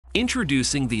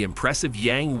Introducing the impressive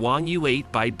Yangwang U8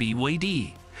 by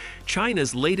BYD,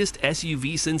 China's latest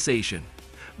SUV sensation.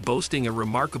 Boasting a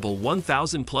remarkable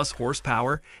 1,000-plus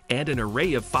horsepower and an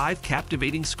array of 5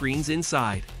 captivating screens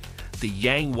inside, the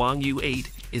Yangwang U8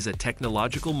 is a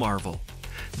technological marvel.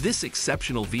 This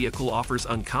exceptional vehicle offers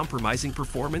uncompromising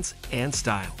performance and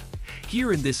style.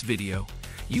 Here in this video,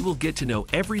 you will get to know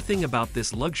everything about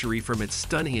this luxury, from its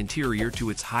stunning interior to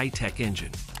its high-tech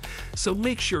engine. So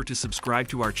make sure to subscribe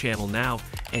to our channel now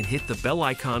and hit the bell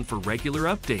icon for regular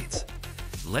updates.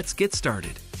 Let's get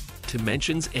started.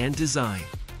 Dimensions and design.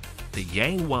 The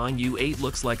Yangwang U8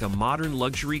 looks like a modern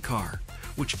luxury car,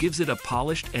 which gives it a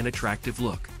polished and attractive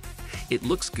look. It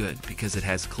looks good because it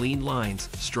has clean lines,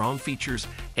 strong features,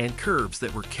 and curves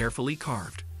that were carefully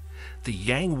carved. The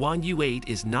Yangwang U8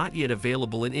 is not yet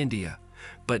available in India,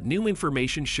 but new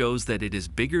information shows that it is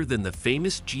bigger than the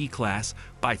famous G-Class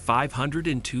by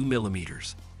 502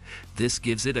 millimeters. This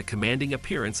gives it a commanding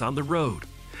appearance on the road.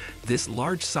 This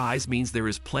large size means there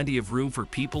is plenty of room for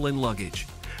people and luggage,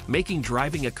 making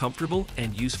driving a comfortable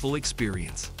and useful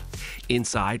experience.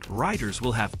 Inside, riders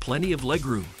will have plenty of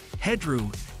legroom,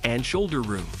 headroom, and shoulder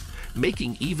room,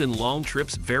 making even long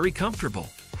trips very comfortable.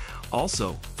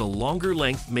 Also, the longer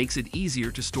length makes it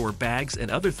easier to store bags and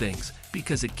other things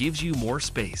because it gives you more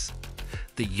space.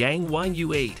 The Yangwang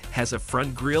U8 has a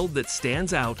front grille that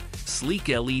stands out, sleek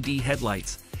LED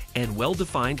headlights, and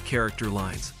well-defined character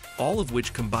lines, all of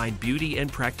which combine beauty and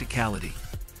practicality.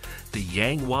 The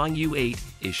Yangwang U8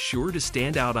 is sure to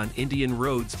stand out on Indian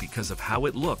roads because of how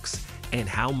it looks and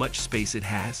how much space it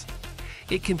has.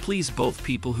 It can please both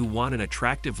people who want an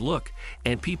attractive look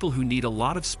and people who need a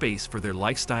lot of space for their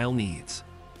lifestyle needs.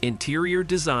 Interior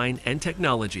design and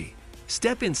technology.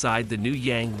 Step inside the new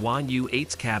Yangwang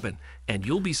U8's cabin and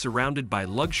you'll be surrounded by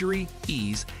luxury,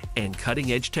 ease, and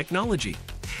cutting-edge technology.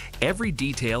 Every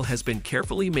detail has been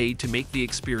carefully made to make the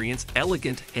experience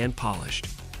elegant and polished.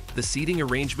 The seating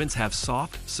arrangements have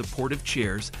soft, supportive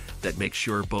chairs that make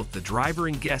sure both the driver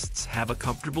and guests have a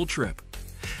comfortable trip.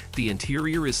 The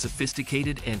interior is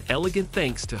sophisticated and elegant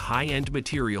thanks to high-end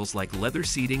materials like leather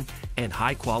seating and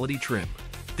high-quality trim.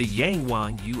 The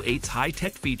Yangwang U8's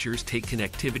high-tech features take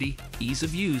connectivity, ease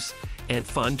of use, and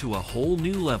fun to a whole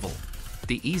new level.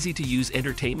 The easy-to-use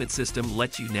entertainment system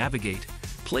lets you navigate,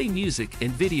 play music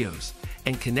and videos,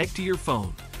 and connect to your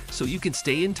phone so you can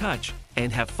stay in touch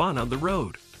and have fun on the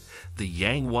road. The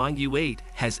Yangwang U8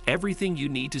 has everything you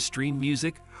need to stream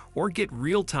music or get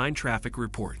real-time traffic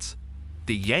reports.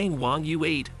 The Yangwang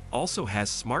U8 also has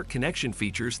smart connection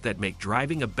features that make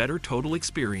driving a better total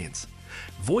experience.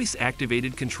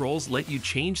 Voice-activated controls let you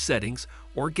change settings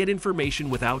or get information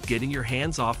without getting your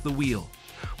hands off the wheel.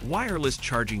 Wireless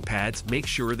charging pads make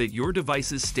sure that your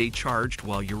devices stay charged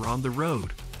while you're on the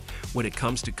road. When it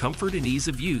comes to comfort and ease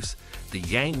of use, the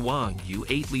Yangwang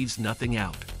U8 leaves nothing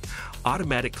out.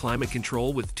 Automatic climate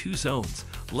control with 2 zones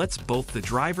lets both the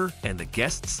driver and the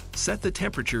guests set the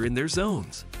temperature in their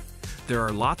zones. There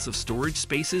are lots of storage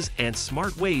spaces and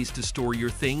smart ways to store your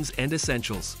things and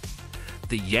essentials.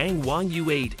 The Yangwang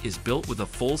U8 is built with a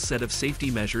full set of safety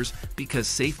measures because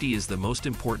safety is the most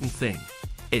important thing.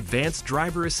 Advanced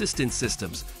driver assistance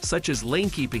systems such as lane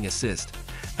keeping assist,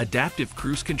 adaptive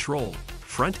cruise control,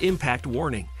 front impact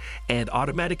warning, and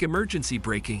automatic emergency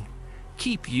braking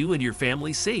keep you and your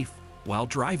family safe while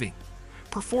driving.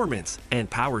 Performance and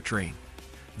powertrain.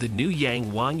 The new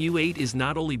Yangwang U8 is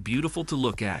not only beautiful to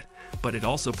look at, but it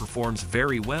also performs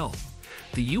very well.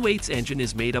 The U8's engine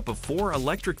is made up of 4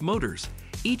 electric motors,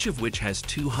 each of which has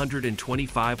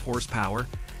 225 horsepower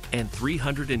and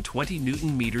 320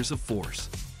 Newton-meters of force.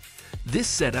 This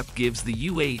setup gives the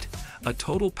U8 a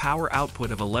total power output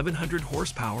of 1,100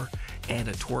 horsepower and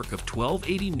a torque of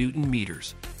 1,280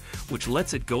 Newton-meters, which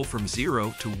lets it go from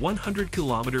 0 to 100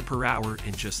 km/h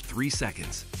in just 3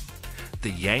 seconds.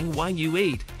 The Yangwang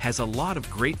U8 has a lot of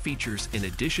great features in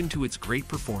addition to its great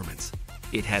performance.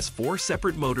 It has 4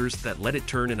 separate motors that let it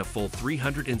turn in a full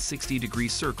 360-degree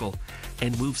circle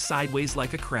and move sideways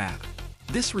like a crab.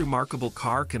 This remarkable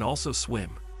car can also swim.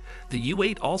 The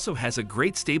U8 also has a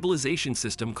great stabilization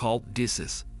system called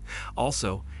DISIS.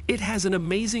 Also, it has an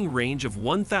amazing range of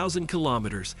 1,000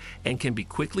 kilometers and can be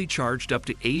quickly charged up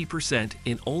to 80%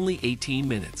 in only 18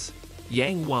 minutes.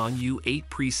 Yangwang U8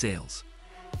 pre-sales.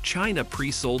 China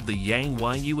pre-sold the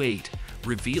Yangwang U8,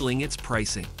 revealing its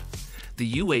pricing.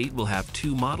 The U8 will have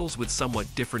 2 models with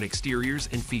somewhat different exteriors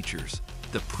and features.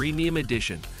 The Premium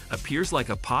Edition appears like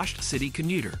a posh city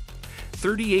commuter.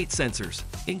 38 sensors,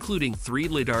 including 3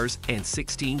 lidars and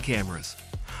 16 cameras.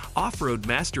 Off-Road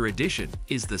Master Edition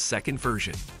is the second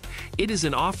version. It is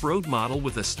an off-road model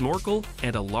with a snorkel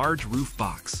and a large roof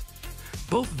box.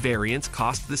 Both variants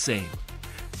cost the same.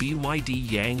 BYD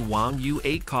Yangwang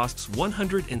U8 costs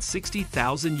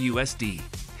 160,000 USD.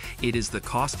 It is the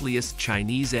costliest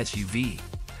Chinese SUV.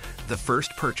 The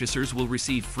first purchasers will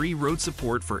receive free road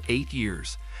support for 8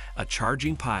 years, a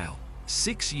charging pile,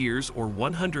 6 years or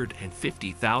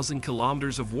 150,000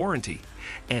 kilometers of warranty,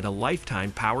 and a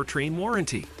lifetime powertrain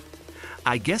warranty.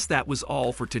 I guess that was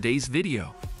all for today's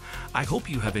video. I hope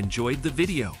you have enjoyed the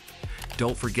video.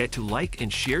 Don't forget to like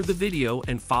and share the video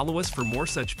and follow us for more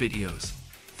such videos.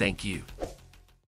 Thank you.